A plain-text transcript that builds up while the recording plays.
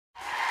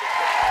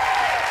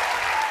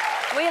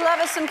We love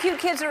us some cute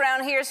kids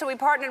around here, so we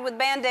partnered with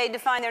Band-Aid to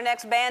find their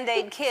next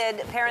Band-Aid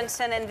kid. Parents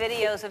sent in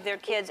videos of their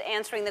kids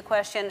answering the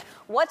question,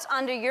 what's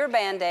under your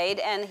Band-Aid?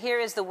 And here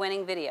is the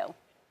winning video.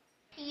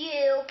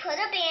 You put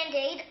a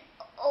Band-Aid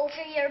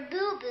over your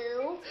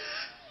boo-boo,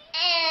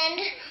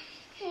 and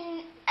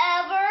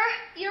whenever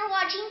you're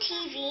watching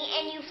TV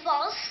and you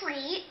fall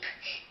asleep,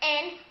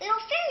 and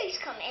little fairies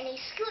come and they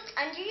scoot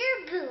under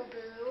your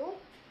boo-boo,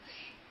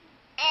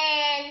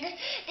 and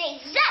they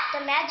zap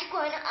the magic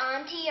wand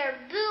onto your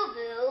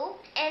boo-boo,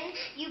 and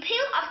you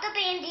peel off the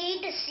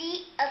Band-Aid to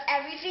see if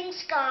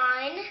everything's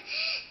gone,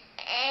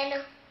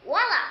 and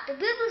voila, the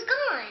boo-boo's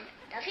gone.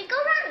 Nothing go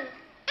wrong.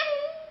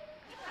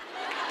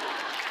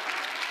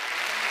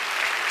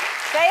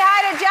 Say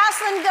hi to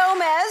Jocelyn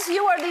Gomez.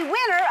 You are the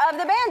winner of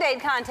the Band-Aid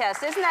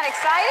contest. Isn't that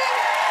exciting?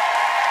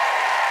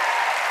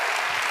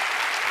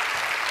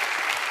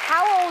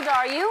 How old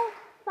are you?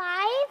 5.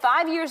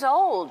 5 years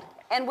old.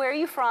 And where are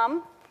you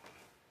from?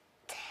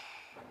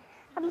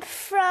 I'm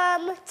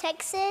from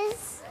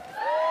Texas.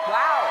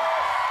 Wow.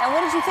 And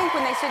what did you think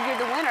when they said you're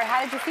the winner?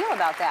 How did you feel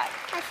about that?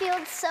 I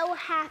feel so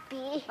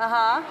happy.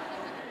 Uh-huh.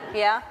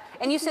 Yeah.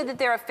 And you said that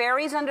there are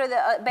fairies under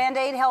the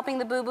Band-Aid helping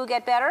the boo-boo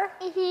get better?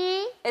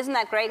 Mm-hmm. Isn't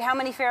that great? How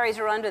many fairies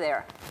are under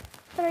there?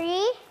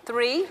 3.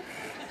 3?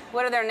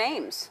 What are their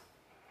names?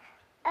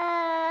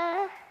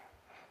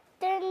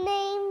 Their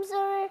names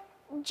are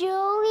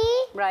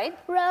Julie, Right.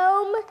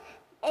 Rome,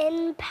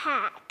 and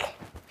Pack.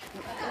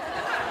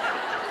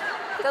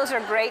 Those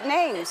are great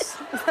names.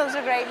 Those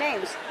are great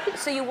names.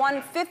 So you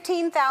won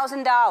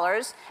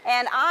 $15,000,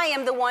 and I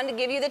am the one to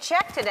give you the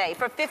check today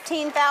for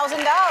 $15,000.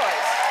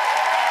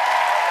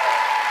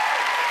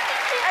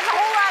 That's a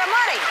whole lot of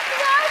money.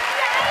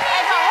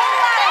 That's a whole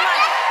lot of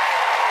money.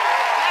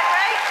 Isn't that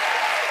great?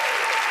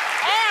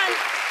 And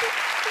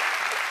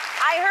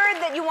I heard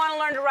that you want to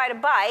learn to ride a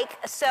bike,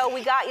 so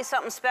we got you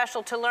something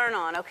special to learn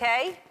on,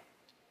 okay?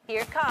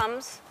 Here it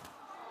comes.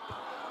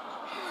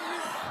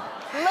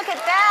 Look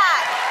at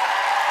that.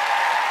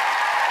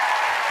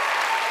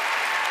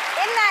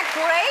 Isn't that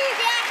great?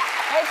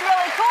 Yeah. It's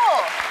really cool.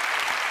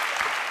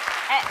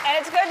 And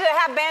it's good to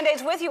have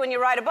Band-Aids with you when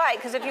you ride a bike,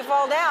 because if you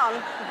fall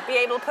down, be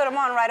able to put them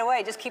on right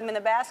away. Just keep them in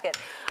the basket.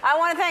 I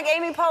want to thank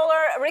Amy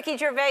Poehler, Ricky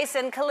Gervais,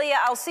 and Kalia.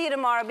 I'll see you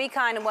tomorrow. Be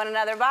kind to one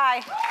another.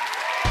 Bye.